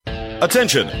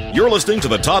Attention, you're listening to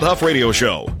the Todd Huff Radio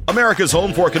Show, America's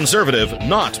home for conservative,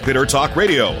 not bitter talk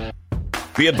radio.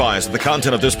 Be advised that the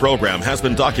content of this program has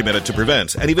been documented to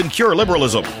prevent and even cure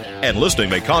liberalism, and listening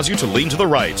may cause you to lean to the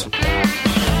right.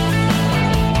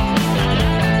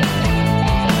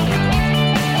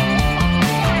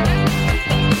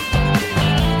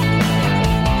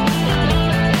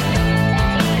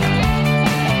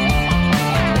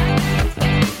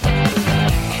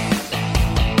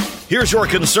 Here's your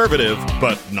conservative,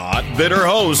 but not bitter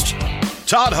host,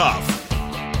 Todd Huff.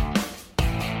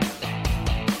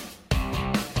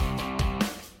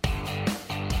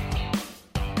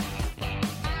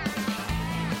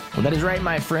 Well, that is right,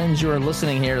 my friends. You are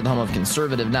listening here to the home of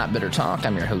conservative, not bitter talk.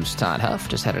 I'm your host, Todd Huff.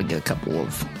 Just had to get a couple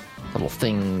of little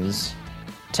things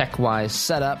tech-wise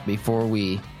set up before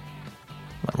we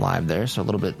went live there, so a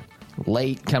little bit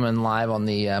late coming live on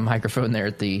the microphone there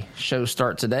at the show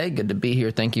start today. Good to be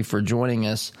here. Thank you for joining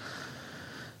us.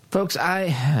 Folks,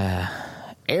 Arizona,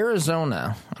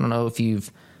 I don't know if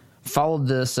you've followed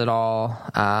this at all,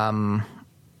 and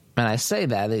I say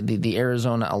that, the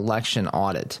Arizona election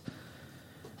audit.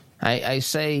 I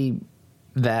say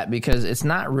that because it's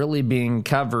not really being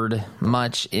covered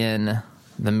much in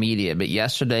the media, but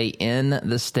yesterday in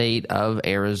the state of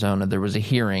Arizona, there was a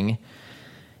hearing.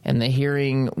 And the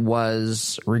hearing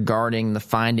was regarding the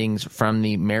findings from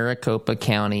the Maricopa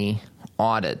County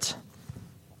audit.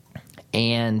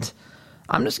 And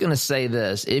I'm just going to say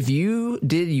this. If you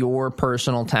did your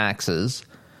personal taxes,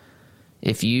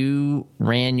 if you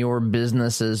ran your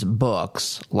business's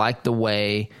books like the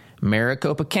way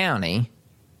Maricopa County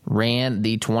ran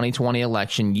the 2020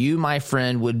 election, you, my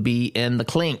friend, would be in the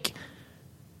clink.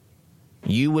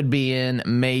 You would be in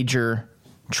major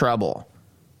trouble.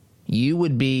 You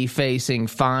would be facing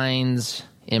fines,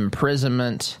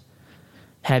 imprisonment,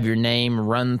 have your name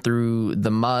run through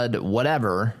the mud,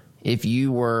 whatever, if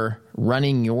you were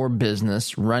running your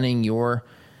business, running your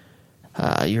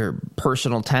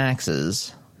personal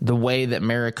taxes the way that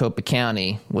Maricopa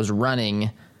County was running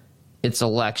its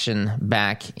election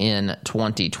back in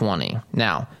 2020.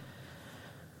 Now,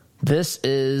 this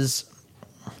is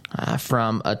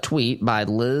from a tweet by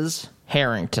Liz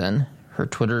Harrington. Her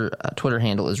Twitter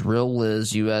handle is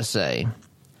RealLizUSA.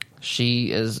 She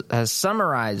has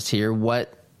summarized here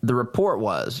what the report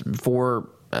was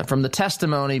from the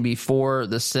testimony before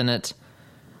the Senate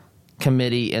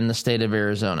committee in the state of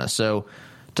Arizona. So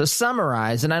to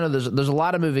summarize, and I know there's a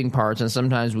lot of moving parts, and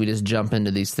sometimes we just jump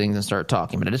into these things and start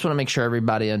talking, but I just want to make sure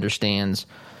everybody understands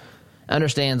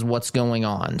what's going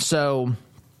on. So,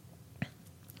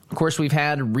 of course, we've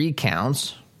had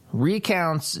recounts.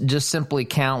 Recounts just simply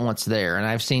count what's there, and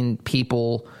I've seen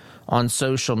people on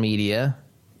social media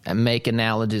make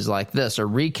analogies like this. A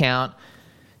recount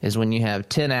is when you have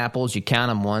 10 apples, you count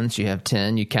them once, you have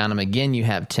 10, you count them again, you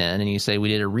have 10, and you say we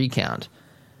did a recount.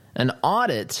 An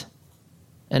audit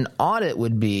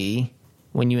would be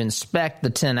when you inspect the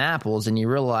 10 apples and you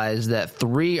realize that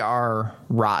 3 are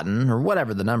rotten, or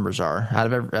whatever the numbers are.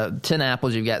 Out of 10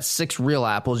 apples, you've got 6 real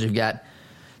apples, you've got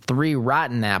 3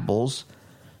 rotten apples,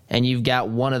 and you've got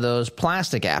one of those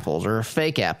plastic apples or a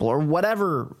fake apple or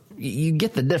whatever. You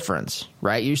get the difference,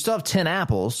 right? You still have 10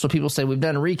 apples, so people say, we've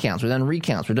done recounts, we've done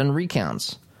recounts, we've done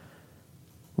recounts.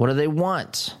 What do they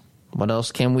want? What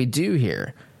else can we do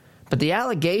here? But the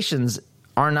allegations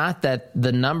are not that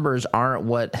the numbers aren't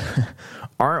what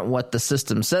the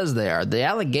system says they are. The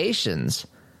allegations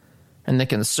and the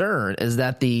concern is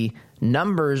that the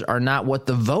numbers are not what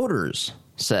the voters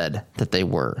said that they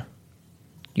were.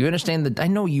 You understand that? I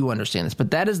know you understand this,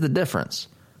 but that is the difference.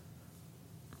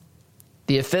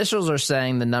 The officials are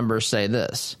saying the numbers say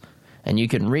this, and you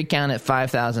can recount it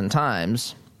 5,000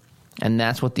 times, and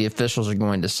that's what the officials are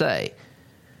going to say.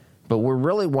 But we're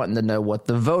really wanting to know what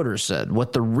the voters said,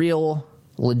 what the real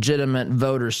legitimate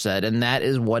voters said, and that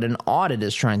is what an audit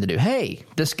is trying to do. Hey,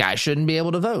 this guy shouldn't be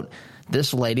able to vote.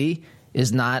 This lady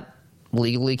is not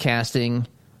legally casting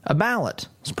a ballot.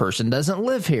 This person doesn't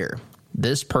live here.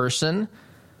 This person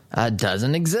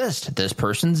doesn't exist. This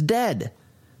person's dead,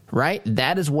 right?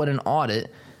 That is what an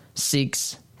audit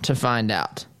seeks to find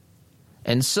out.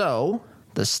 And so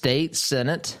the state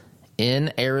Senate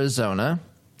in Arizona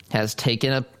has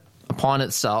taken upon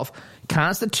itself,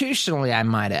 constitutionally, I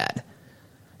might add.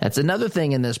 That's another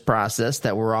thing in this process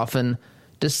that we're often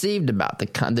deceived about.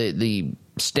 The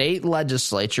state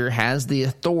legislature has the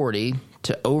authority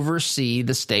to oversee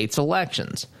the state's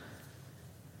elections.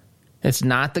 It's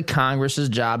not the Congress's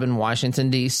job in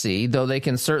Washington, D.C., though they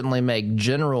can certainly make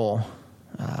general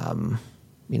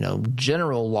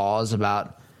laws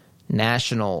about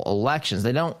national elections.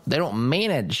 They don't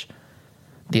manage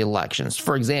the elections.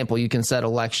 For example, you can set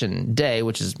election day,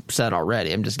 which is set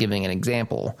already. I'm just giving an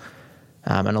example.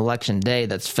 An election day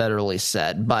that's federally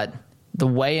set, but the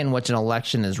way in which an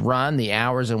election is run, the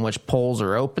hours in which polls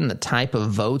are open, the type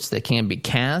of votes that can be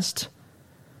cast,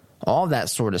 all that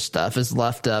sort of stuff is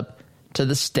left up to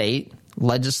the state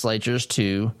legislatures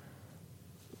to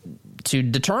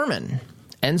determine.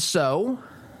 And so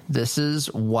this is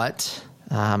what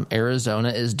Arizona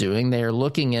is doing. They are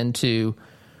looking into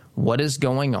what is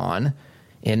going on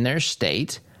in their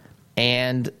state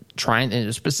and trying,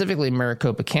 and specifically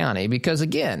Maricopa County, because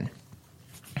again,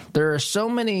 there are so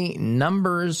many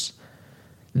numbers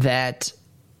that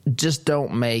just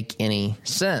don't make any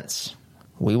sense.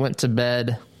 We went to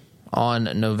bed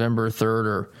on November 3rd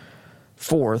or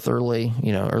 4th, early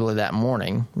that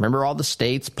morning. Remember, all the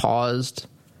states paused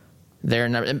their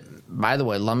number. And by the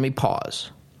way, let me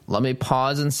pause. Let me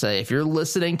pause and say, if you're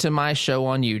listening to my show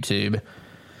on YouTube,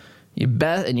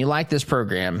 and you like this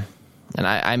program, and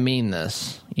I mean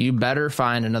this, you better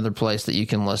find another place that you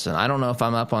can listen. I don't know if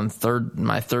I'm up on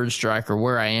my third strike or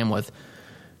where I am with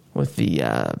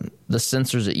the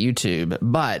censors at YouTube,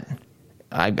 but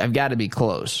I've got to be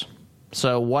close.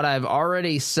 So what I've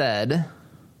already said,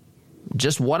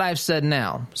 just what I've said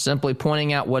now, simply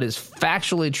pointing out what is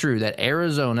factually true, that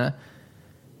Arizona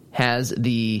has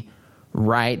the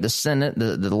right, the Senate,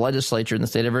 the legislature in the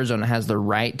state of Arizona has the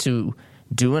right to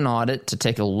do an audit, to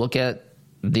take a look at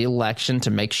the election, to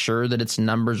make sure that its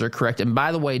numbers are correct. And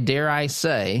by the way, dare I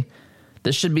say,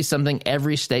 this should be something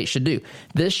every state should do.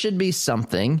 This should be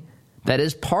something that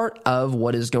is part of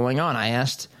what is going on. I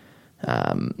asked,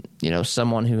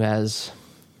 someone who has,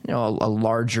 a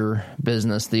larger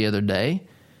business the other day,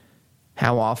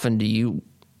 how often do you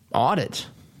audit?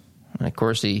 And of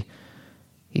course, he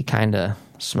kind of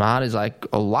smiled. He's like,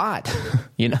 a lot.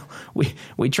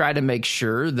 We try to make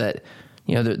sure that,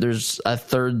 there's a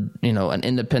third, an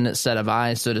independent set of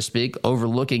eyes, so to speak,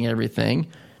 overlooking everything,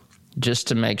 just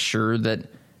to make sure that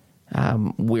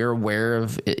we're aware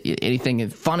of anything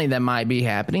funny that might be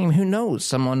happening. Who knows?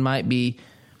 Someone might be,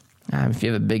 if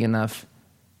you have a big enough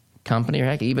company, or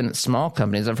heck, even small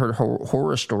companies, I've heard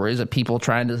horror stories of people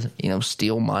trying to,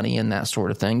 steal money and that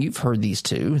sort of thing. You've heard these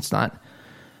too. It's not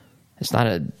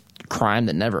a crime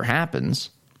that never happens.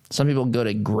 Some people go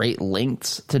to great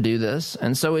lengths to do this.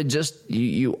 And so it just,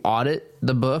 you audit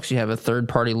the books, you have a third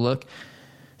party look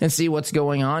and see what's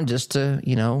going on, just to,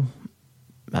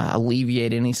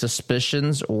 alleviate any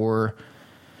suspicions or,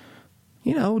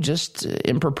 just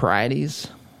improprieties,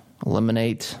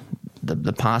 eliminate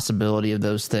the possibility of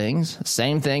those things.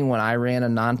 Same thing when I ran a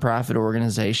nonprofit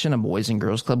organization, a Boys and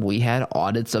Girls Club, we had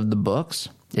audits of the books.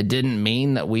 It didn't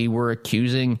mean that we were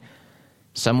accusing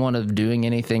someone of doing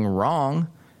anything wrong,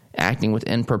 acting with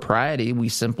impropriety. We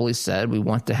simply said we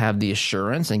want to have the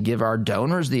assurance and give our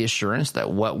donors the assurance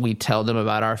that what we tell them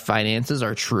about our finances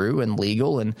are true and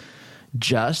legal and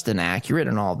just and accurate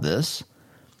and all this.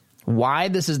 Why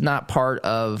this is not part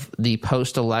of the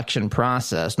post-election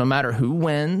process, no matter who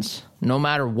wins, no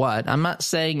matter what. I'm not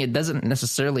saying it doesn't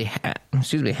necessarily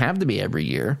have to be every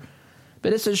year,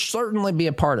 but it should certainly be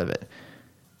a part of it.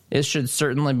 It should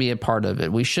certainly be a part of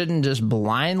it. We shouldn't just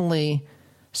blindly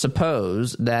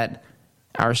suppose that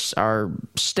our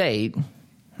states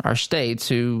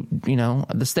who,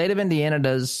 the state of Indiana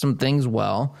does some things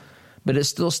well, but it's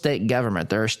still state government.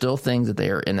 There are still things that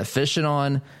they are inefficient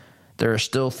on. There are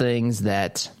still things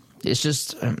that it's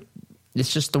just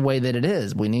the way that it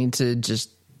is. We need to just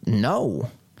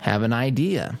have an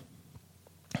idea.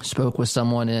 I spoke with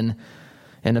someone in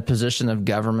a position of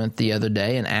government the other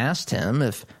day and asked him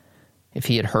if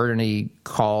he had heard any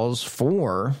calls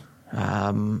for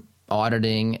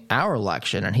auditing our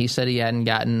election, and he said he hadn't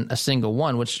gotten a single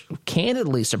one, which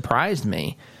candidly surprised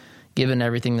me, given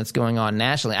everything that's going on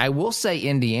nationally. I will say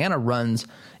Indiana runs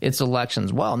its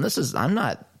elections well, and I'm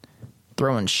not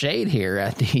throwing shade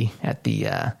here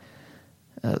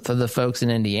for the folks in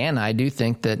Indiana. I do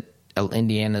think that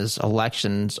Indiana's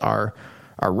elections are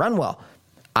run well.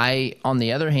 I, on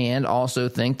the other hand, also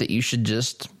think that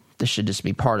this should just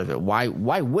be part of it. Why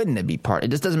wouldn't it be part?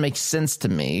 It just doesn't make sense to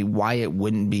me why it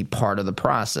wouldn't be part of the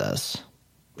process.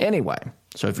 Anyway,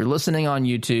 so if you're listening on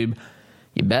YouTube,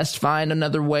 you best find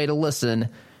another way to listen,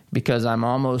 because I'm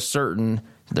almost certain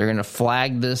they're going to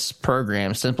flag this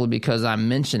program simply because I'm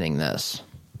mentioning this.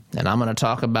 And I'm going to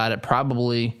talk about it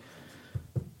probably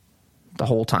the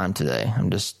whole time today. I'm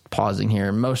just pausing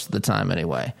here most of the time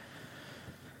anyway.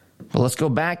 But let's go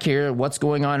back here. What's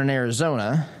going on in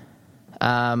Arizona?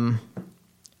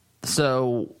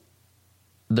 So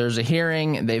there's a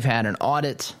hearing. They've had an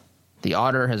audit. The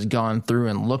auditor has gone through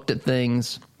and looked at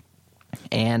things,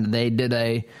 and they did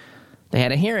a They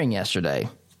had a hearing yesterday,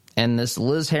 and this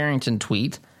Liz Harrington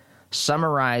tweet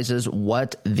summarizes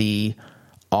what the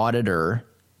auditor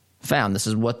found. This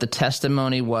is what the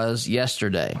testimony was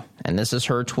yesterday, and this is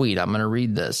her tweet. I'm going to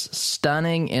read this.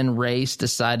 Stunning in race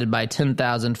decided by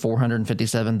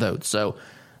 10,457 votes. So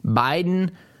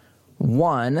Biden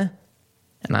won,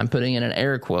 and I'm putting it in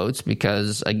air quotes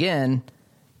because, again,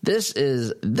 this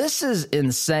is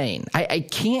insane. I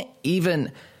can't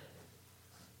even...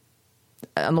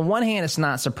 On the one hand, it's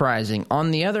not surprising.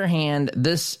 On the other hand,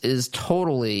 this is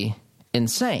totally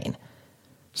insane.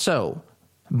 So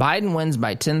Biden wins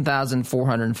by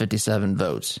 10,457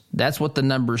 votes. That's what the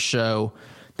numbers show.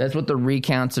 That's what the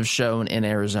recounts have shown in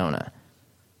Arizona.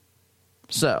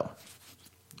 So,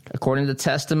 according to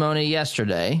testimony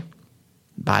yesterday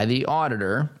by the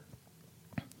auditor,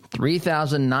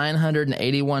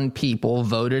 3,981 people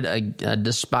voted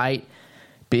despite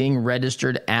being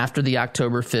registered after the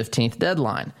October 15th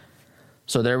deadline.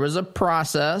 So there was a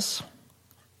process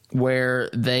where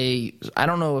I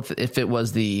don't know if it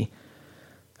was the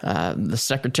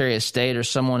Secretary of State or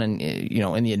someone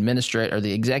in the administrative or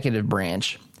the executive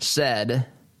branch said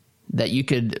that you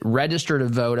could register to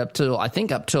vote up till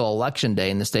Election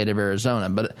Day in the state of Arizona,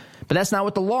 but that's not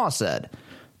what the law said.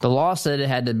 The law said it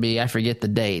had to be, I forget the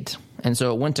date, and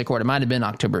so it went to court. It might have been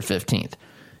October 15th.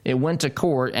 It went to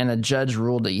court, and a judge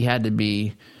ruled that you had to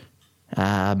be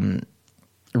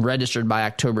registered by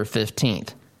October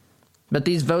 15th. But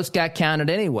these votes got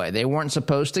counted anyway. They weren't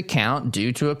supposed to count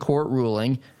due to a court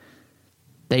ruling.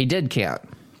 They did count.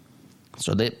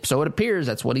 So it appears,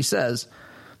 that's what he says.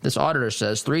 This auditor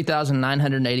says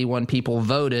 3,981 people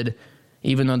voted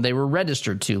even though they were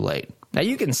registered too late. Now,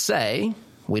 you can say,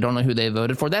 we don't know who they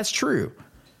voted for. That's true.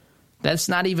 That's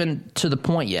not even to the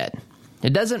point yet.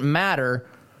 It doesn't matter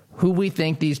who we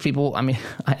think these people,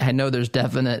 I know there's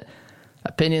definite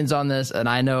opinions on this, and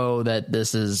I know that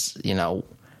this is,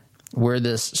 where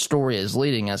this story is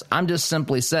leading us. I'm just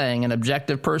simply saying an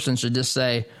objective person should just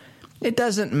say, it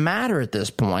doesn't matter at this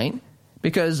point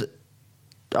because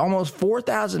almost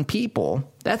 4,000 people,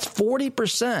 that's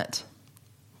 40%.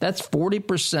 That's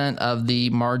 40% of the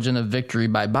margin of victory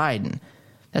by Biden.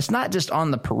 That's not just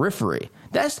on the periphery.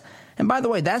 And by the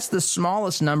way, that's the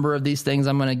smallest number of these things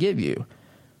I'm going to give you,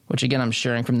 which again, I'm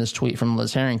sharing from this tweet from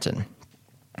Liz Harrington.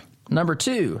 Number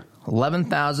two,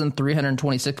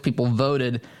 11,326 people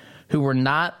voted who were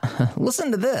not,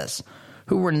 listen to this,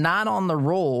 who were not on the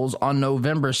rolls on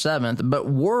November 7th, but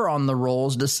were on the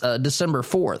rolls December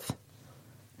 4th.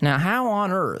 Now, how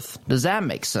on earth does that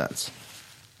make sense?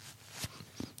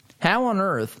 How on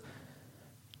earth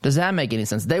does that make any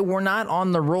sense? They were not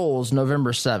on the rolls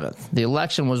November 7th. The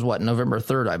election was November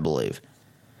 3rd, I believe.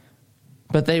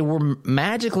 But they were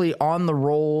magically on the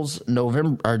rolls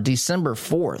December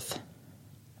 4th.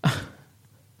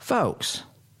 Folks,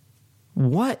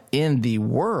 what in the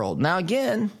world? Now,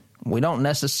 again, we don't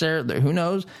necessarily, who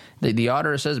knows? The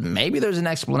auditor says maybe there's an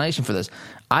explanation for this.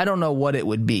 I don't know what it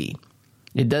would be.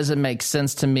 It doesn't make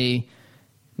sense to me.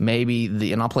 Maybe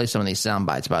and I'll play some of these sound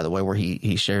bites, by the way, where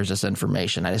he shares this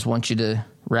information. I just want you to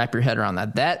wrap your head around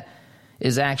that. That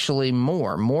is actually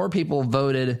more. More people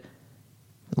voted,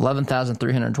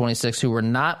 11,326, who were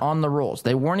not on the rolls.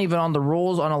 They weren't even on the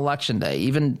rolls on Election Day,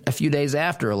 even a few days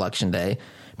after Election Day,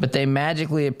 but they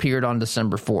magically appeared on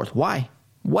December 4th. Why?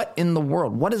 What in the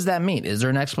world? What does that mean? Is there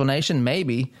an explanation?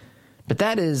 Maybe. But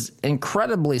that is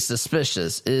incredibly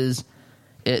suspicious, is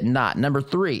it not? Number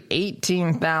three,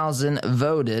 18,000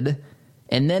 voted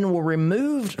and then were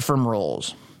removed from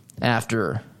rolls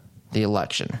after the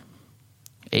election.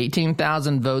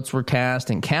 18,000 votes were cast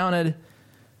and counted.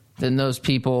 Then those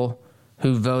people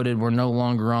who voted were no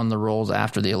longer on the rolls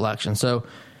after the election. So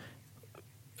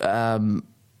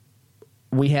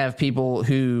we have people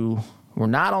who were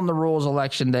not on the rolls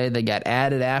Election Day. They got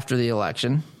added after the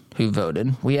election who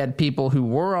voted. We had people who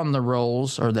were on the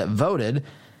rolls or that voted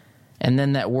and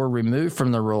then that were removed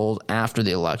from the rolls after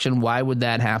the election. Why would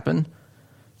that happen?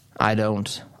 I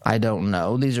don't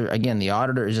know. These are, again, the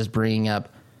auditor is just bringing up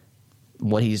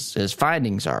what his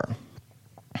findings are.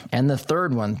 And the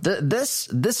third one, this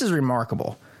is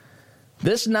remarkable.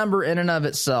 This number in and of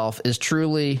itself is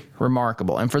truly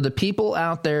remarkable. And for the people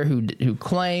out there who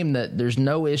claim that there's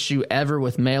no issue ever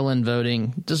with mail-in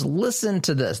voting, just listen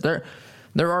to this. There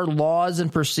are laws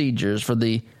and procedures for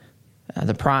the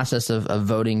process of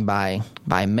voting by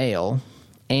mail.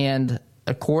 And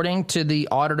according to the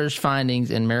auditor's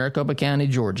findings in Maricopa County,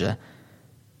 Georgia,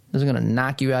 this is going to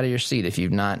knock you out of your seat if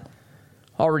you've not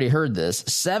already heard this.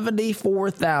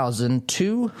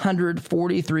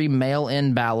 74,243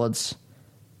 mail-in ballots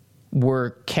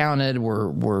were counted,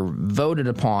 were voted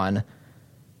upon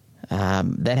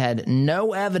that had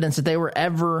no evidence that they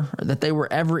were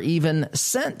ever even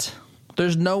sent.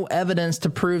 There's no evidence to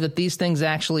prove that these things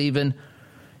actually even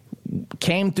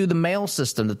came through the mail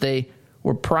system, that they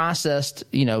were processed,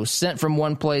 sent from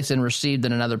one place and received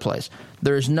in another place.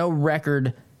 There is no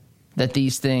record that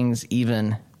these things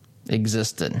even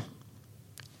existed.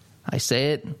 I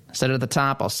said it at the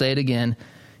top, I'll say it again.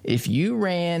 If you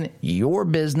ran your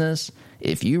business,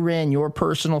 if you ran your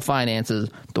personal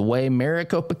finances the way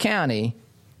Maricopa County,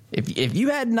 if you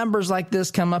had numbers like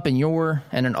this come up in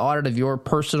an audit of your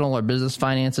personal or business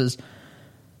finances,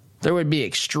 there would be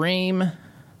extreme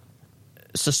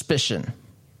suspicion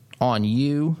on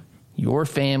you, your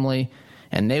family,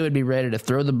 and they would be ready to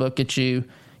throw the book at you.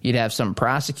 You'd have some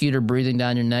prosecutor breathing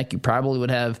down your neck. You probably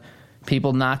would have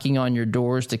people knocking on your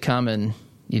doors to come and,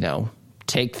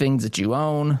 take things that you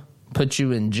own, put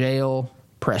you in jail,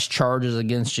 press charges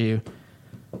against you.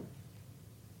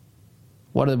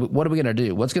 What are we going to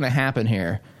do? What's going to happen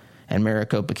here in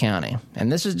Maricopa County? And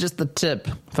this is just the tip,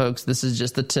 folks. This is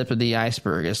just the tip of the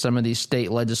iceberg as some of these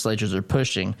state legislatures are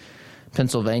pushing.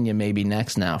 Pennsylvania may be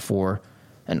next now for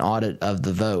an audit of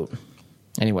the vote.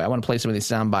 Anyway, I want to play some of these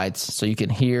sound bites so you can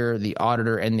hear the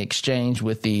auditor and the exchange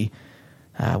with the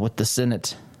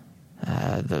Senate,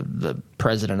 the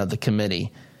president of the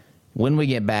committee, when we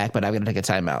get back. But I'm going to take a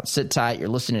timeout. Sit tight. You're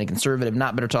listening to Conservative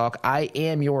Not Bitter Talk. I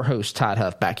am your host, Todd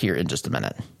Huff, back here in just a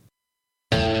minute.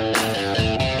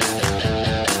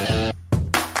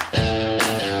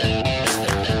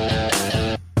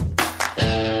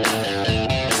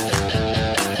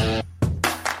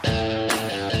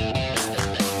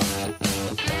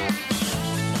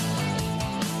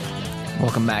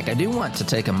 Welcome back. I do want to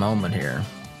take a moment here.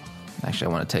 Actually,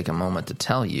 I want to take a moment to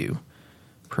tell you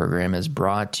the program is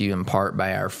brought to you in part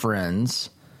by our friends,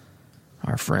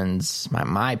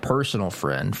 my personal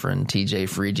friend TJ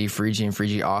Freegee and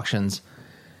Freegee Auctions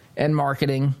and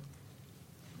Marketing.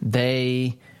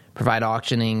 They provide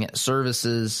auctioning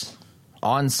services,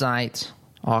 on-site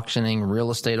auctioning,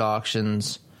 real estate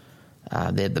auctions.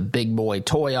 They have the big boy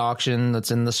toy auction that's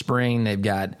in the spring. They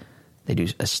do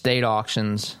estate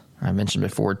auctions. I mentioned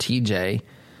before, TJ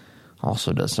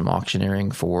also does some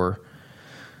auctioneering for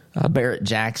Barrett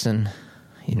Jackson,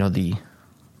 the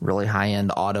really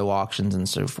high-end auto auctions and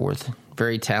so forth.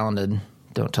 Very talented,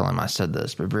 don't tell him I said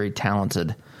this, but very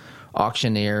talented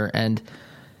auctioneer. And,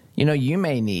 you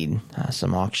may need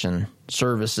some auction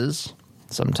services,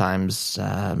 sometimes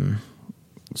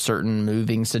certain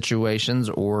moving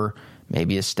situations or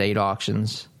maybe estate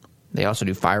auctions. They also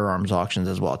do firearms auctions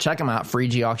as well. Check them out,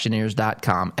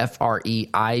 FreegeAuctioneers.com,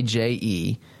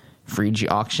 F-R-E-I-J-E,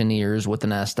 FreegeAuctioneers with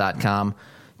an S.com.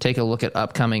 Take a look at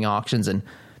upcoming auctions, and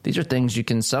these are things you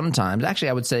can sometimes, actually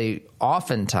I would say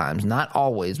oftentimes, not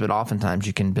always, but oftentimes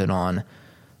you can bid on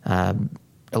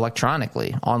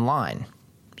electronically, online.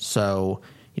 So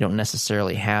you don't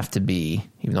necessarily have to be,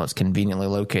 even though it's conveniently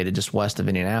located just west of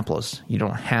Indianapolis, you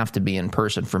don't have to be in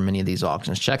person for many of these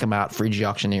auctions. Check them out,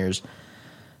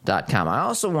 FreegeAuctioneers.com. I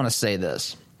also want to say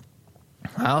this.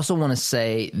 I also want to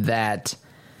say that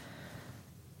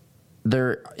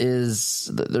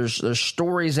there's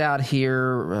stories out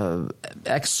here,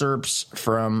 excerpts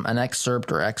from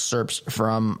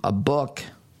a book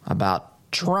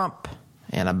about Trump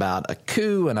and about a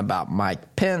coup and about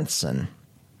Mike Pence and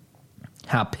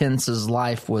how Pence's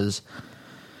life was,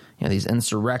 these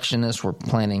insurrectionists were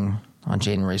planning on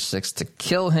January 6th to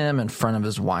kill him in front of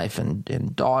his wife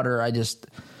and daughter.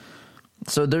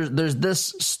 So there's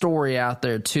this story out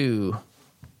there too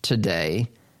today,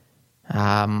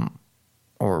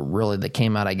 or really that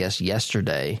came out, I guess,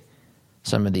 yesterday.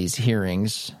 Some of these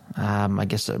hearings, I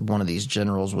guess one of these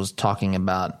generals was talking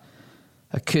about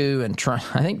a coup, and Trump.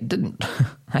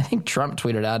 I think Trump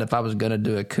tweeted out, if I was going to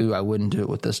do a coup, I wouldn't do it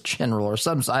with this general or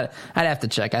something. I'd have to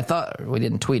check. I thought we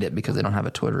didn't tweet it because they don't have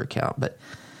a Twitter account, but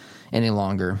any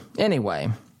longer. Anyway,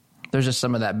 there's just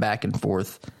some of that back and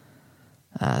forth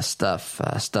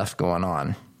stuff going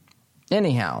on.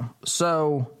 Anyhow,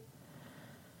 so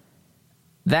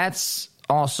that's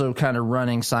also kind of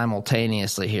running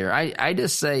simultaneously here. I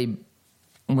just say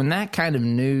when that kind of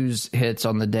news hits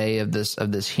on the day of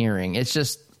this hearing,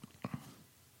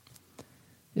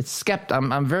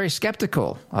 I'm very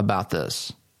skeptical about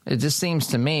this. It just seems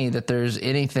to me that there's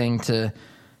anything to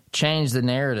change the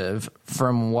narrative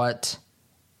from what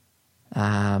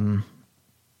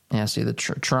see the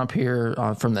Trump here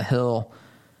from the Hill.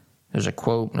 There's a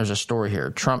quote, there's a story here.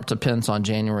 Trump to Pence on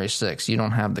January 6th. You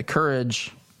don't have the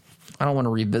courage. I don't want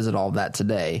to revisit all of that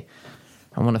today.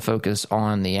 I want to focus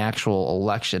on the actual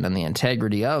election and the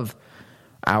integrity of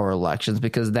our elections,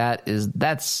 because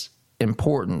that's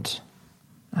important.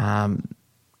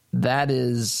 that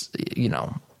is,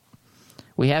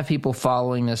 we have people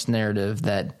following this narrative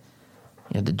that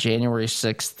the January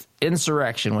 6th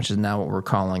insurrection, which is now what we're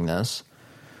calling this,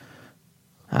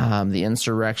 the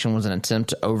insurrection was an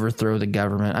attempt to overthrow the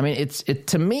government. I mean,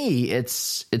 to me,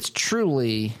 it's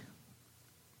truly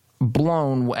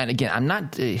blown. And again, I'm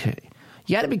not. You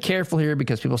got to be careful here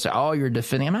because people say, "Oh, you're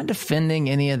defending." I'm not defending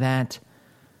any of that.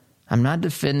 I'm not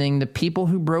defending the people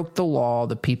who broke the law,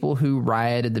 the people who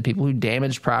rioted, the people who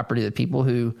damaged property, the people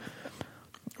who,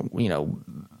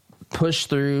 pushed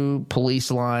through police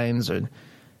lines, or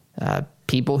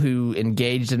people who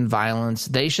engaged in violence.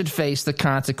 They should face the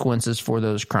consequences for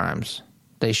those crimes.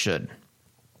 They should.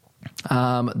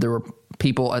 There were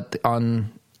people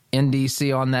in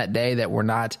D.C. on that day that were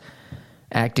not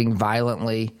acting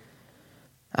violently.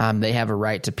 They have a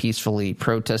right to peacefully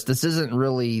protest. This isn't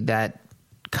really that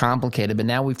complicated, but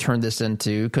now we've turned this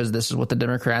into, because this is what the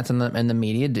Democrats and the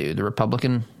media do.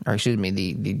 The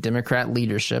the Democrat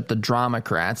leadership, the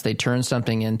Dramocrats, they turn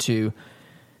something into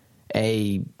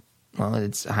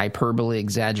it's hyperbole,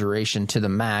 exaggeration to the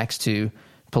max to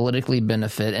politically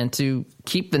benefit and to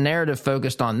keep the narrative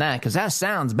focused on that, because that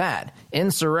sounds bad.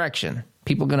 Insurrection,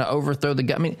 people going to overthrow the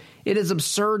government. I mean, it is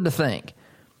absurd to think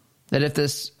that if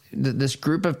this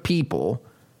group of people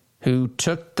who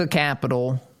took the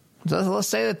Capitol, let's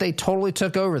say that they totally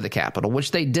took over the Capitol,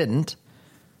 which they didn't.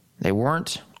 They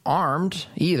weren't armed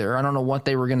either. I don't know what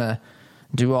they were going to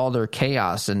do all their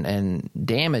chaos and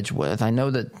damage with. I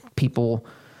know that people,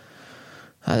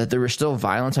 that there was still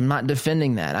violence. I'm not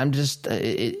defending that. I'm just,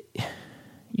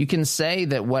 you can say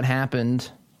that what happened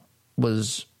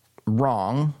was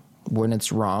wrong when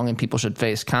it's wrong and people should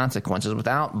face consequences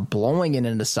without blowing it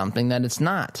into something that it's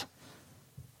not.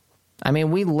 I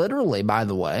mean, we literally, by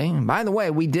the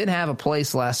way, we did have a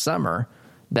place last summer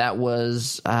that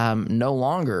was no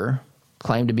longer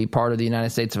claimed to be part of the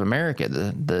United States of America,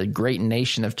 the great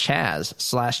nation of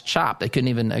Chaz/Chop. They couldn't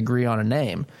even agree on a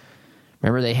name.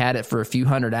 Remember, they had it for a few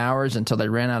hundred hours until they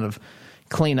ran out of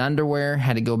clean underwear,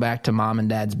 had to go back to mom and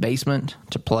dad's basement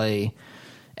to play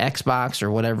Xbox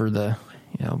or whatever the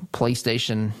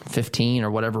PlayStation 15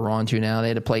 or whatever we're on to now. They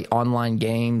had to play online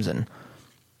games and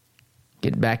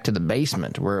get back to the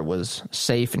basement where it was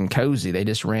safe and cozy. They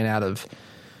just ran out of,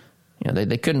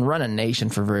 they couldn't run a nation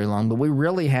for very long, but we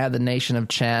really had the nation of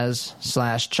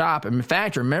Chaz/Chop. In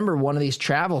fact, remember one of these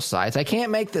travel sites, I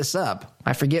can't make this up.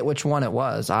 I forget which one it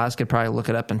was. Oz could probably look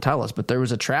it up and tell us, but there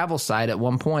was a travel site at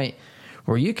one point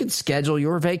where you could schedule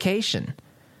your vacation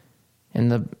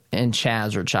in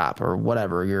Chaz or Chop or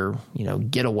whatever, your,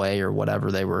 getaway or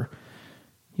whatever they were.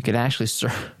 You could actually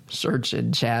search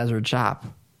in Chaz or Chop,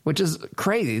 which is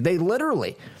crazy.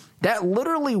 That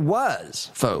literally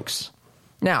was, folks.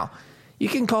 Now, you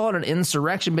can call it an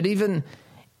insurrection, but even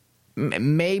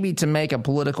maybe to make a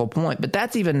political point, but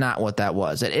that's even not what that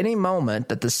was. At any moment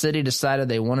that the city decided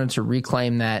they wanted to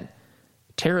reclaim that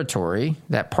territory,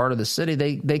 that part of the city,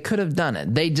 they could have done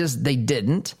it. They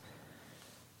didn't.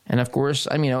 And of course,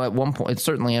 at one point, it's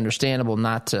certainly understandable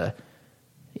not to,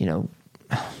 you don't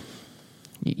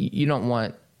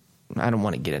want, I don't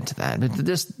want to get into that,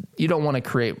 but you don't want to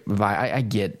create. I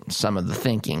get some of the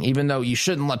thinking, even though you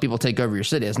shouldn't let people take over your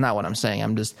city. That's not what I'm saying.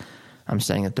 I'm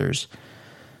saying that there's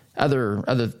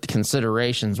other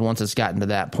considerations once it's gotten to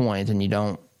that point, and you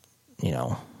don't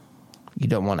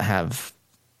want to have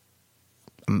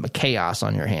chaos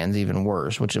on your hands, even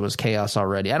worse, which it was chaos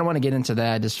already. I don't want to get into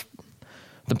that.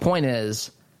 The point is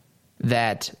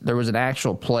that there was an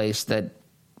actual place that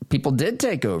people did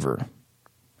take over.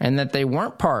 And that they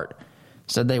weren't part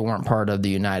of the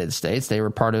United States. They were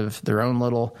part of their own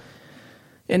little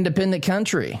independent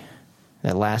country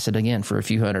that lasted, again, for a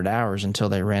few hundred hours until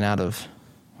they ran out of,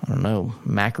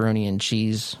 macaroni and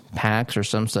cheese packs or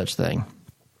some such thing.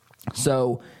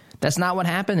 So that's not what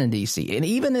happened in D.C. And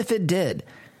even if it did,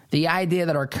 the idea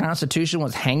that our Constitution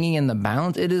was hanging in the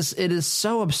balance, it is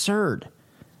so absurd.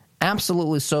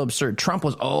 Absolutely so absurd. Trump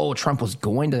was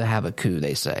going to have a coup,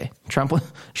 they say. Trump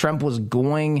was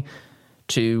going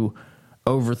to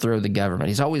overthrow the government.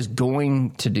 He's always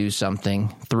going to do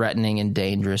something threatening and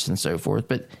dangerous and so forth.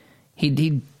 But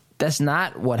he that's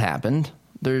not what happened.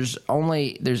 There's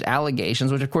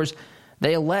allegations, which of course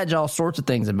they allege all sorts of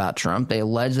things about Trump. They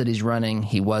allege that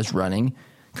he was running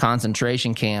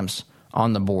concentration camps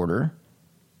on the border,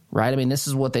 right? I mean, this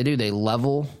is what they do. They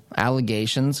level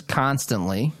allegations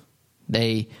constantly.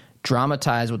 They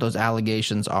dramatize what those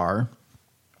allegations are.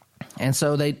 And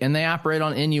so they operate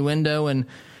on innuendo and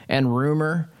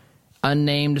rumor,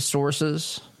 unnamed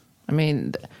sources. I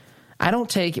mean, I don't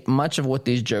take much of what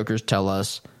these jokers tell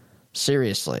us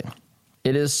seriously.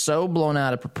 It is so blown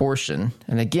out of proportion.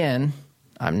 And again,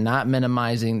 I'm not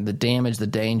minimizing the damage, the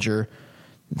danger,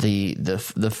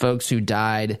 the folks who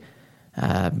died.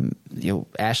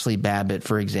 Ashley Babbitt,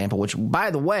 for example, which, by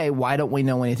the way, why don't we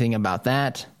know anything about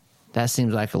that? That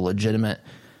seems like a legitimate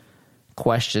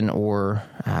question or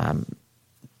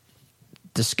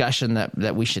discussion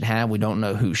that we should have. We don't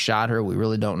know who shot her. We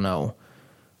really don't know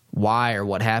why or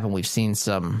what happened. We've seen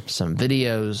some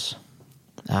videos.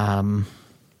 I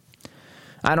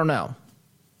don't know.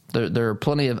 There are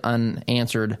plenty of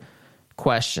unanswered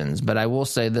questions, but I will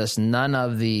say this: none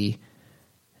of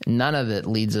it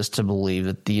leads us to believe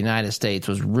that the United States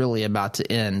was really about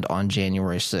to end on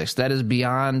January 6th. That is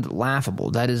beyond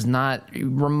laughable. That is not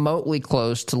remotely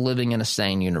close to living in a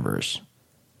sane universe.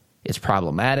 It's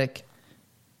problematic.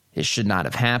 It should not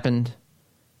have happened.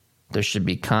 There should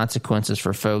be consequences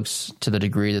for folks to the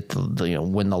degree that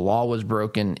when the law was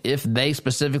broken, if they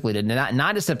specifically did,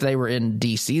 not as if they were in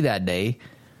D.C. that day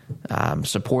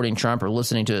supporting Trump or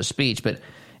listening to his speech, but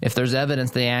if there's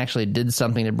evidence they actually did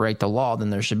something to break the law, then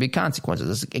there should be consequences.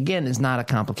 This, again, is not a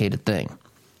complicated thing.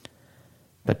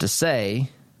 But to say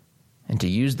and to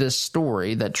use this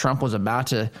story that Trump was about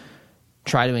to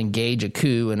try to engage a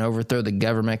coup and overthrow the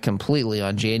government completely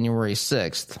on January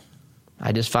 6th,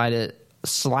 I just find it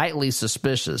slightly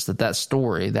suspicious that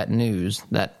story, that news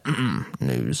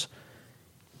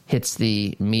hits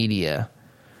the media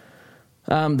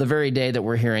the very day that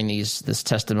we're hearing this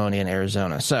testimony in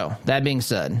Arizona. So, that being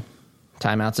said,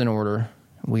 timeout's in order.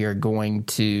 We are going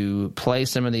to play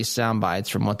some of these sound bites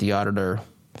from what the auditor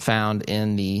found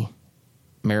in the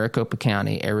Maricopa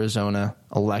County, Arizona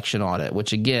election audit,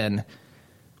 which, again,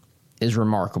 is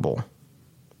remarkable.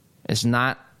 It's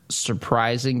not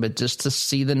surprising, but just to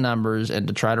see the numbers and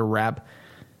to try to wrap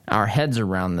our heads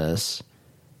around this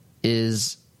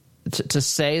is to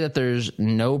say that there's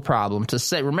no problem. To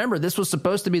say, remember, this was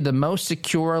supposed to be the most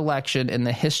secure election in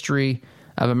the history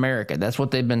of America. That's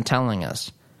what they've been telling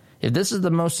us. If this is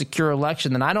the most secure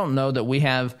election, then I don't know that we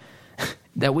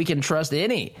can trust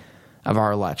any of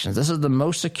our elections. This is the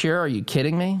most secure. Are you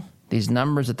kidding me? These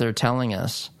numbers that they're telling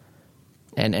us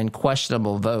and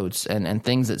questionable votes and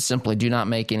things that simply do not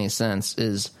make any sense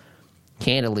is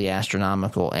candidly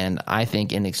astronomical and I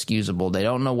think inexcusable. They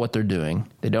don't know what they're doing.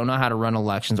 They don't know how to run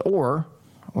elections or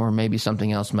maybe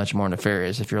something else much more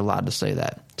nefarious, if you're allowed to say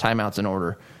that. Timeout's in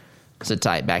order. Sit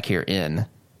tight, back here in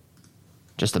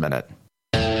just a minute.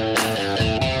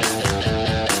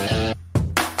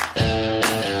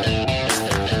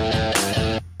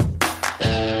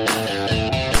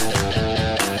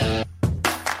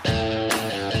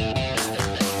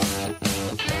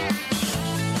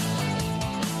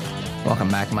 Welcome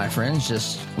back, my friends.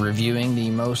 Just reviewing the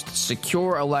most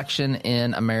secure election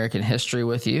in American history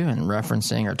with you and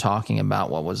referencing or talking about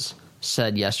what was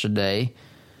said yesterday,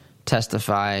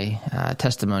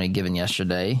 testimony given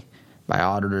yesterday by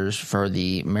auditors for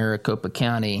the Maricopa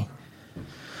County,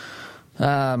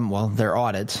 their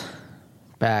audit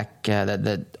back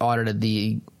that audited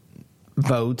the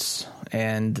votes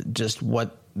and just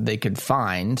what they could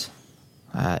find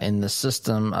in the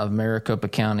system of Maricopa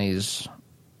County's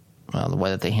the way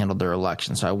that they handled their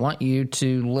election. So I want you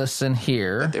to listen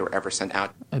here. That they were ever sent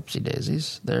out. Oopsie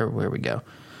daisies. Where we go.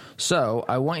 So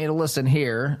I want you to listen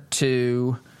here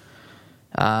to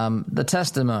the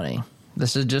testimony.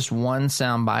 This is just one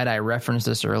soundbite. I referenced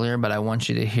this earlier, but I want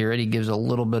you to hear it. He gives a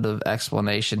little bit of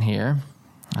explanation here.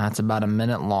 It's about a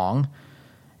minute long,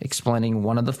 explaining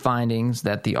one of the findings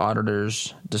that the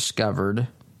auditors discovered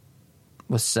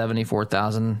with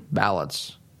 74,000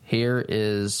 ballots. Here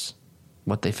is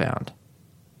what they found.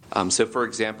 So, for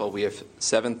example, we have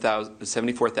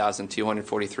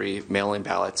 74,243 mail-in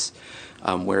ballots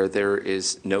where there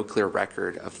is no clear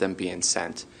record of them being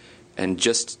sent. And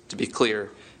just to be clear,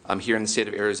 here in the state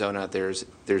of Arizona, there's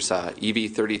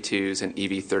EV32s and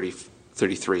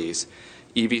EV33s.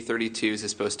 EV32s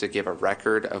is supposed to give a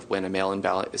record of when a mail-in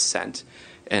ballot is sent,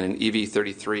 and an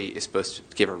EV33 is supposed to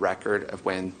give a record of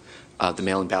when the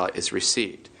mail-in ballot is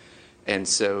received. And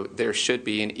so there should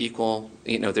be an equal,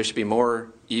 there should be more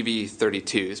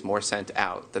EV32s, more sent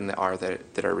out than there are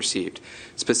that are received.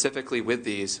 Specifically with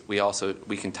these, we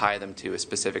can tie them to a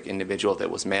specific individual that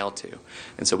was mailed to.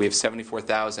 And so we have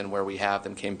 74,000 where we have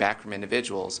them came back from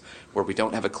individuals where we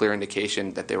don't have a clear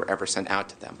indication that they were ever sent out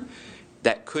to them.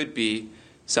 That could be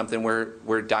something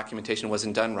where documentation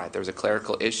wasn't done right. There was a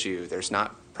clerical issue. There's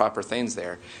not proper things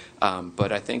there.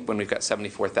 But I think when we've got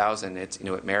 74,000,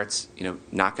 it merits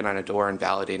knocking on a door and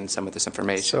validating some of this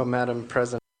information. So, Madam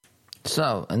President.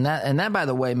 So, and that by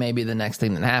the way may be the next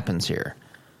thing that happens here.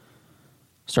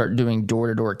 Start doing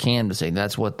door-to-door canvassing.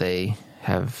 That's what they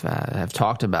have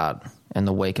talked about in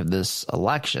the wake of this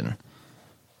election.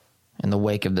 in the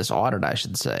wake of this audit, I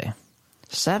should say.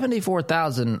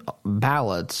 74,000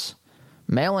 ballots,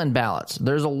 mail-in ballots.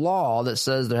 There's a law that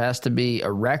says there has to be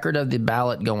a record of the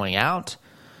ballot going out,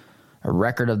 a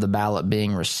record of the ballot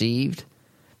being received.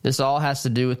 This all has to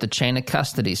do with the chain of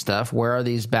custody stuff. Where are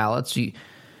these ballots?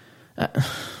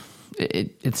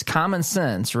 It's common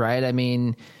sense, right? I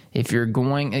mean, if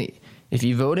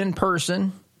you vote in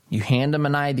person, you hand them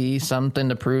an ID, something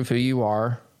to prove who you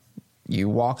are. You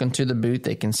walk into the booth,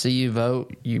 they can see you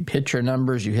vote. You hit your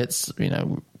numbers, you hit,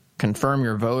 confirm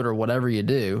your vote or whatever you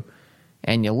do,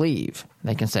 and you leave.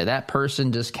 They can say that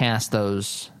person just cast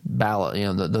those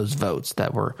those votes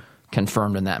that were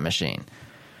confirmed in that machine.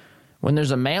 When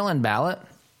there's a mail-in ballot,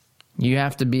 you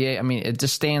have to be, it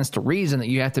just stands to reason that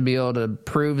you have to be able to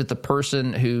prove that the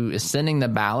person who is sending the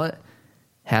ballot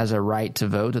has a right to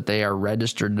vote, that they are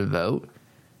registered to vote.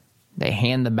 They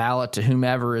hand the ballot to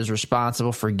whomever is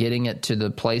responsible for getting it to the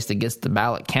place that gets the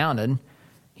ballot counted.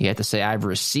 You have to say, I've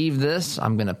received this.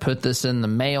 I'm going to put this in the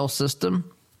mail system.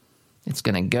 It's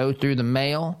going to go through the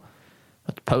mail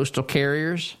with the postal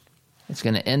carriers. It's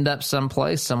going to end up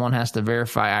someplace. Someone has to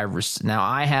verify, now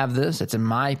I have this. It's in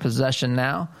my possession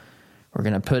now. We're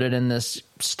going to put it in this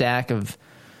stack of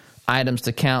items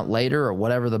to count later or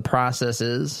whatever the process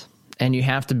is. And you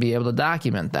have to be able to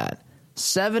document that.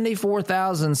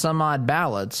 74,000 some odd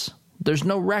ballots, there's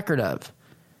no record of.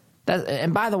 That,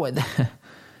 and by the way,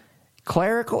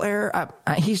 clerical error,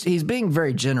 he's being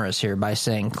very generous here by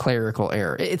saying clerical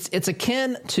error. It's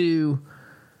akin to,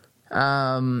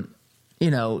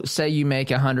 say you make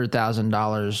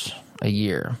 $100,000 a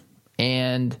year,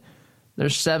 and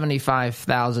there's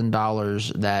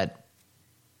 $75,000 that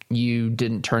you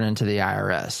didn't turn into the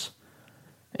IRS.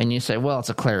 And you say, well, it's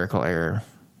a clerical error,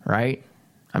 right?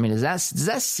 Does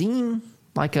that seem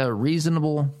like a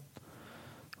reasonable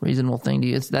thing to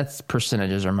you? That's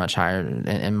percentages are much higher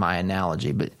in my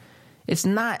analogy, but it's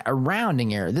not a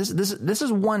rounding error. This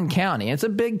is one county. It's a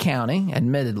big county,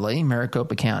 admittedly,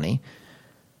 Maricopa County,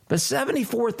 but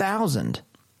 74,000.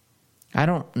 I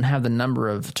don't have the number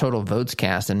of total votes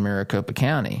cast in Maricopa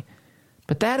County,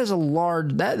 but that is a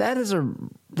large. That's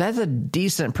a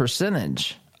decent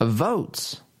percentage of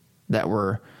votes that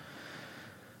were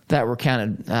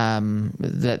counted,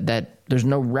 that there's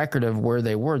no record of where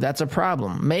they were. That's a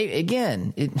problem.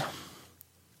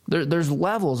 There's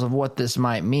levels of what this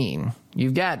might mean.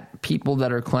 You've got people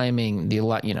that are claiming the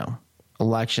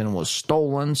election was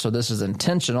stolen, so this is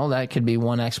intentional. That could be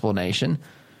one explanation.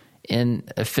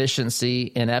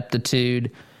 Inefficiency,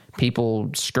 ineptitude,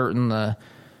 people skirting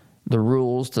the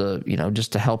rules to,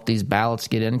 just to help these ballots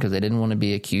get in because they didn't want to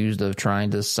be accused of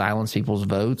trying to silence people's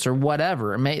votes or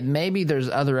whatever. Maybe there's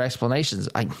other explanations.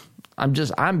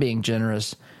 I'm being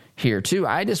generous here too.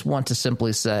 I just want to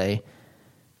simply say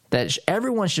that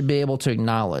everyone should be able to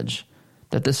acknowledge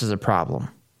that this is a problem.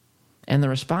 And the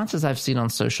responses I've seen on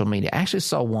social media, I actually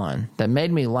saw one that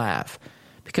made me laugh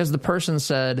because the person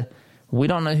said, we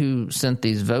don't know who sent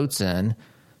these votes in,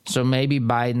 so maybe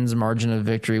Biden's margin of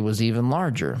victory was even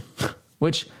larger,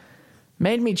 which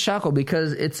made me chuckle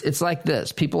because it's like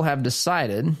this. People have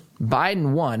decided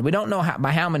Biden won. We don't know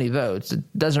by how many votes. It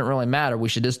doesn't really matter. We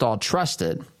should just all trust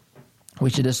it. We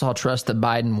should just all trust that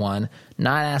Biden won,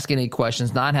 not ask any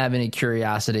questions, not have any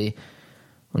curiosity.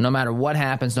 No matter what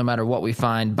happens, no matter what we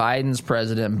find, Biden's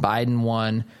president, Biden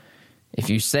won. If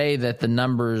you say that the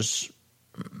numbers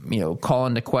call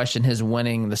into question his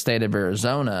winning the state of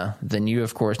Arizona, then you,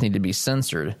 of course, need to be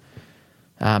censored.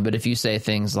 But if you say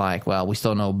things like, well, we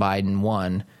still know Biden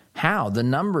won, how? The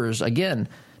numbers, again,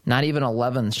 not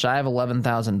even shy of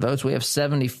 11,000 votes. We have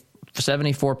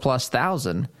 74 plus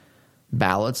thousand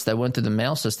ballots that went through the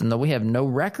mail system, though we have no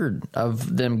record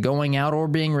of them going out or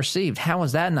being received. How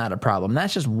is that not a problem?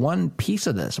 That's just one piece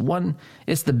of this.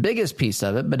 It's the biggest piece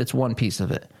of it, but it's one piece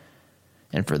of it.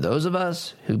 And for those of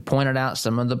us who pointed out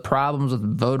some of the problems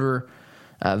with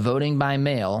voting by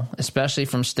mail, especially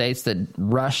from states that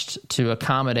rushed to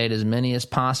accommodate as many as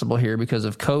possible here because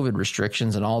of COVID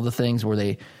restrictions and all the things where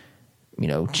they,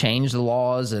 changed the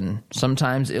laws and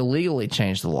sometimes illegally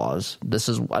changed the laws. This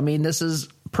is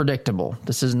predictable.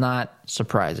 This is not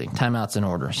surprising. Timeout's in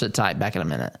order. Sit tight. Back in a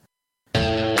minute.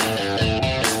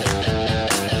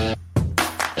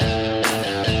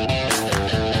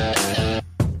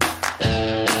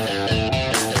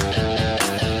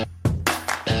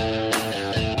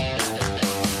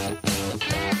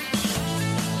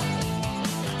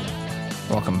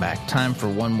 Welcome back. Time for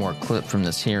one more clip from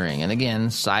this hearing. And again,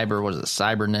 cyber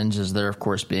ninjas, they're of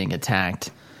course being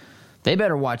attacked. They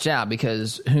better watch out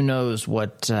because who knows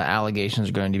what allegations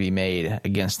are going to be made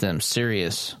against them.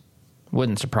 Serious.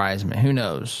 Wouldn't surprise me. Who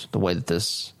knows the way that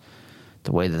this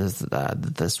the way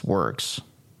that this works.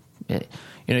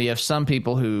 You have some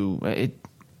people who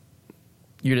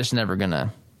you're just never going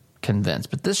to convince,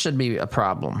 but this should be a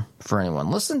problem for anyone.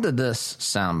 Listen to this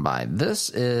soundbite. This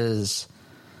is,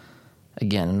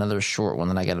 again, another short one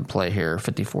that I got to play here,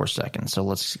 54 seconds. So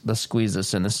let's squeeze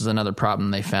this in. This is another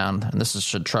problem they found, and this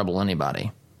should trouble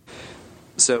anybody.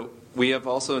 So we have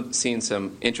also seen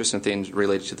some interesting things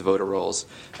related to the voter rolls.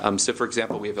 So, for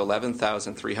example, we have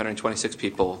 11,326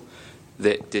 people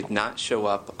that did not show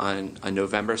up on a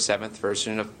November 7th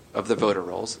version of the voter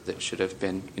rolls that should have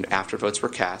been after votes were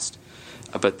cast,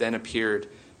 but then appeared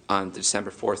on the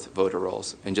December 4th voter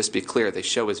rolls. And just to be clear, they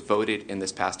show as voted in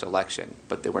this past election,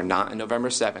 but they were not a November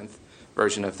 7th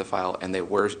version of the file, and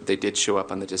they did show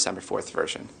up on the December 4th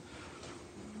version.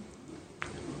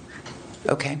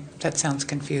 Okay, that sounds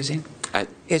confusing.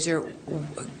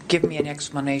 Give me an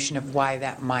explanation of why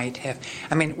that might have.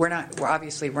 I mean, we're not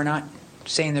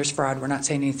saying there's fraud. We're not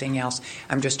saying anything else.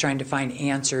 I'm just trying to find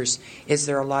answers. Is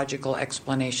there a logical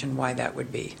explanation why that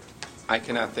would be? I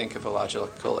cannot think of a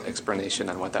logical explanation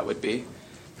on what that would be,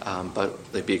 but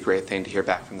it'd be a great thing to hear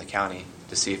back from the county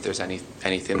to see if there's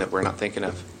anything that we're not thinking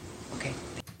of. Okay.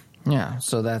 Yeah,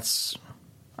 so that's,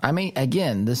 I mean,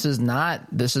 again, this is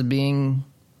being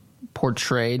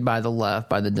portrayed by the left,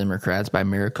 by the Democrats, by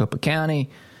Maricopa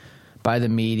County, by the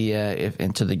media,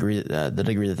 and to the degree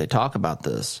that they talk about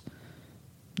this.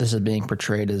 This is being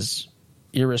portrayed as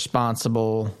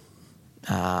irresponsible,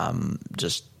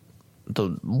 just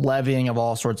the levying of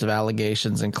all sorts of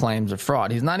allegations and claims of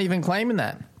fraud. He's not even claiming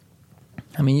that.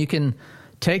 I mean, you can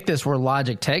take this where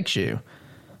logic takes you,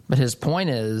 but his point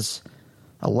is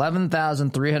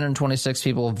 11,326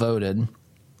 people voted.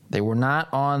 They were not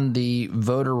on the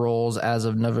voter rolls as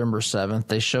of November 7th.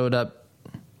 They showed up,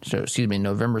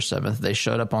 November 7th. They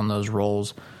showed up on those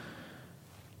rolls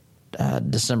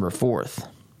December 4th.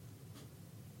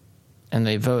 And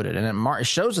they voted. And it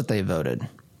shows that they voted.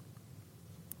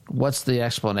 What's the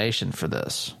explanation for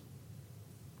this?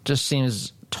 Just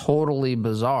seems totally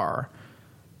bizarre.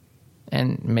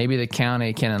 And maybe the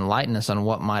county can enlighten us on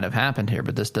what might have happened here,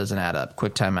 but this doesn't add up.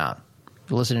 Quick time out.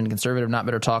 You're listening to Conservative Not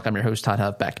Bitter Talk. I'm your host, Todd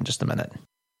Huff. Back in just a minute.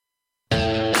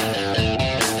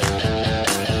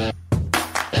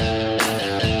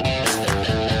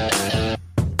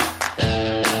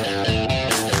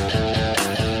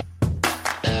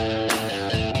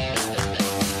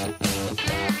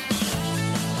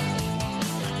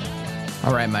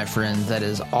 All right, my friends, that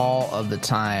is all of the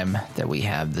time that we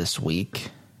have this week.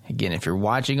 Again, if you're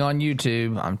watching on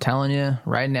YouTube, I'm telling you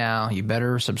right now, you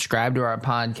better subscribe to our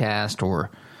podcast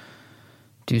or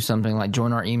do something like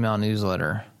join our email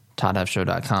newsletter,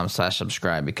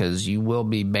 toddhuffshow.com/subscribe, because you will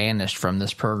be banished from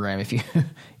this program if you.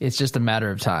 It's just a matter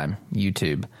of time,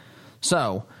 YouTube.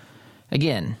 So,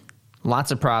 again,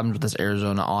 lots of problems with this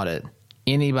Arizona audit.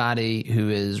 Anybody who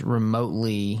is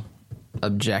remotely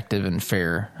objective and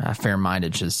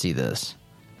fair-minded should see this.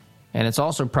 And it's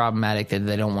also problematic that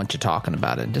they don't want you talking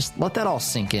about it. Just let that all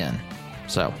sink in.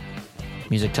 So,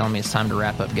 music telling me it's time to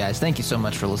wrap up, guys. Thank you so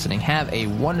much for listening. Have a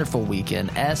wonderful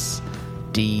weekend.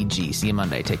 SDG. See you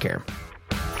Monday. Take care.